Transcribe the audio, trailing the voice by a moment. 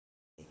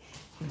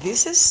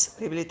This is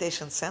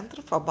Rehabilitation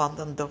Center for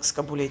Abandoned Dogs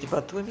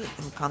Batumi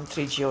in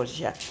country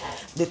Georgia.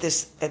 That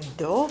is a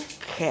dog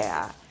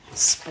care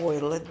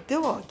spoiled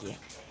doggy.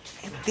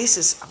 And this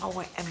is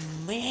our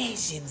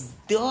amazing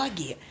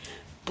doggy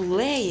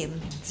playing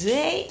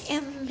day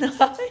and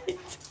night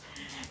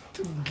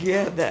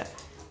together.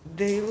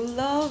 They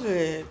love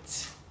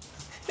it.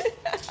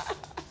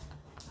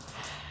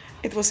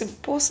 It was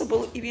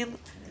impossible even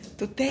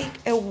to take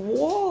a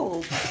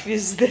walk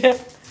with them.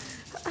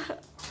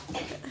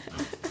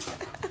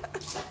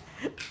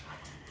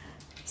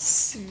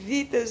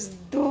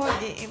 Sweetest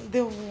doggy in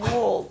the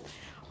world.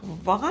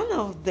 One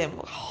of them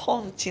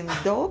hunting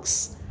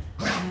dogs,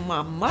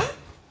 Mama,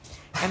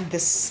 and the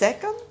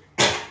second,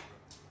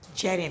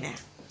 Jeremy.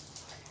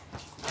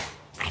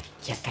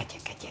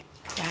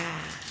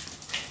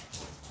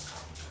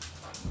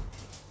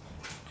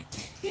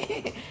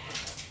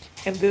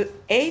 And the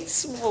 8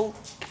 small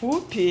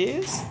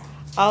puppies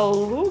are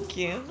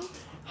looking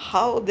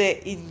how they're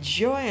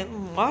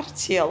enjoying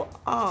martial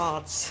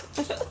arts.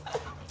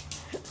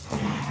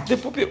 The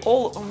puppy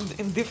all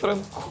in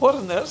different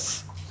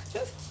corners.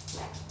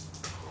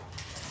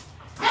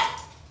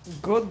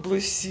 God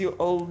bless you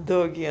all,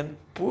 doggy and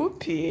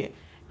puppy,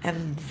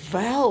 and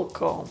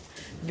welcome.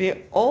 We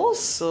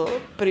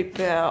also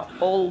prepare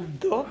all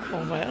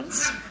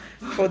documents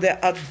for the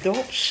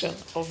adoption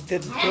of the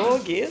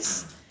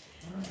doggies,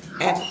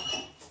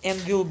 and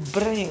we'll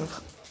bring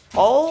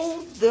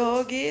all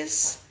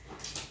doggies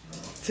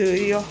to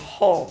your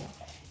home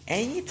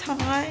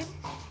anytime,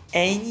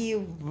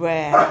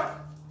 anywhere.